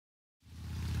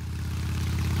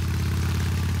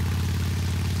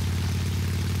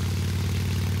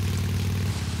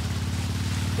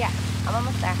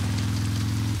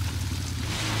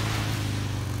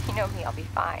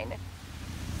fine.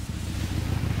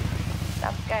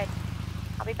 Sounds good.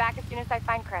 I'll be back as soon as I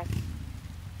find Chris.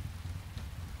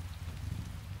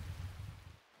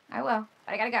 I will,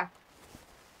 but I gotta go.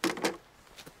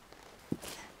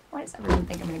 Why does everyone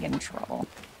think I'm gonna get in trouble?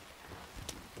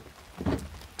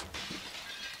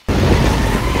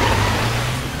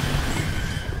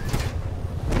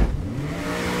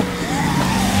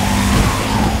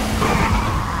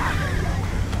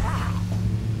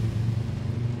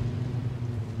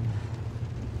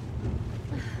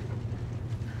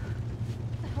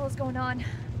 What's going on?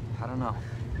 I don't know.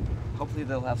 Hopefully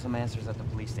they'll have some answers at the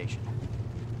police station.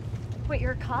 Wait,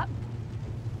 you're a cop?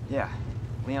 Yeah,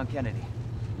 Leon Kennedy.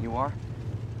 You are?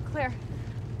 Claire.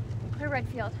 Claire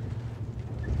Redfield.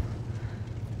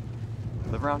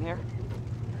 Live around here?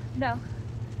 No.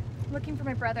 I'm looking for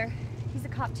my brother. He's a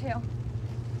cop too.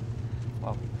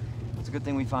 Well, it's a good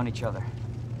thing we found each other.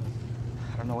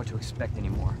 I don't know what to expect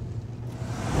anymore.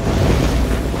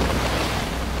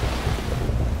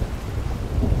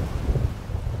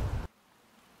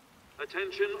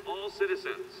 Attention all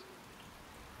citizens.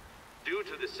 Due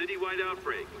to the citywide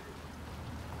outbreak,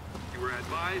 you are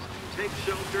advised to take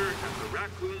shelter at the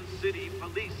Raccoon City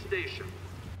Police Station.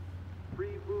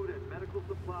 Free food and medical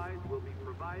supplies will be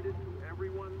provided to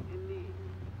everyone in need.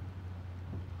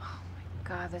 Oh my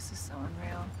god, this is so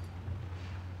unreal.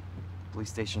 Police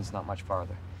station's not much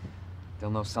farther.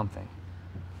 They'll know something.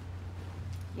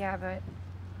 Yeah, but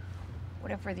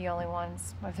what if we're the only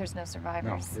ones? What if there's no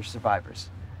survivors? No, there's survivors.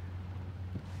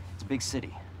 It's a big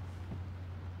city.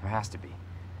 There has to be.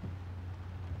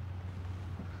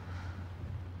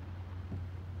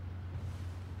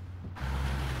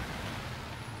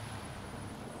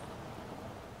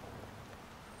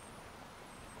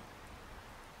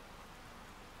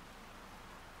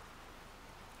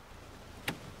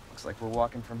 Looks like we're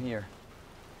walking from here.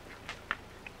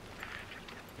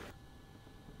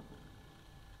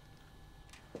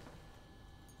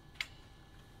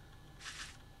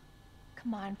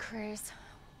 Come on, Chris.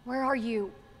 Where are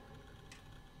you?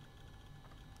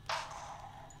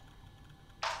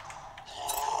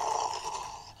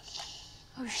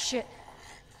 Oh shit.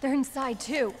 They're inside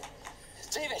too.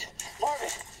 David! Marvin!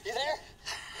 You there?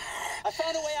 I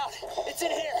found a way out. It's in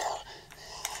here.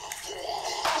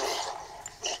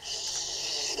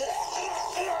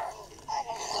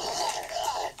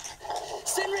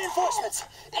 Send reinforcements!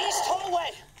 East hallway!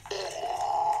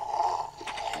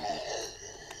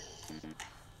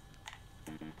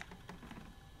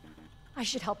 I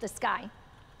should help this guy.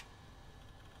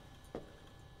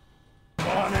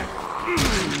 On it.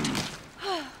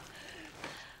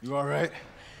 You all right?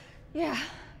 Yeah.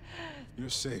 You're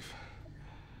safe.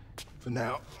 For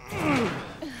now.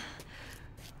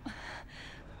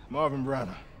 Marvin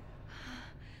Browner.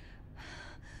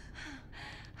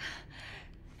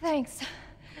 Thanks.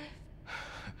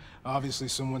 Obviously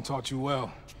someone taught you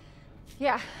well.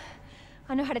 Yeah.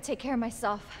 I know how to take care of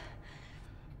myself.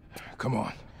 Come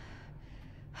on.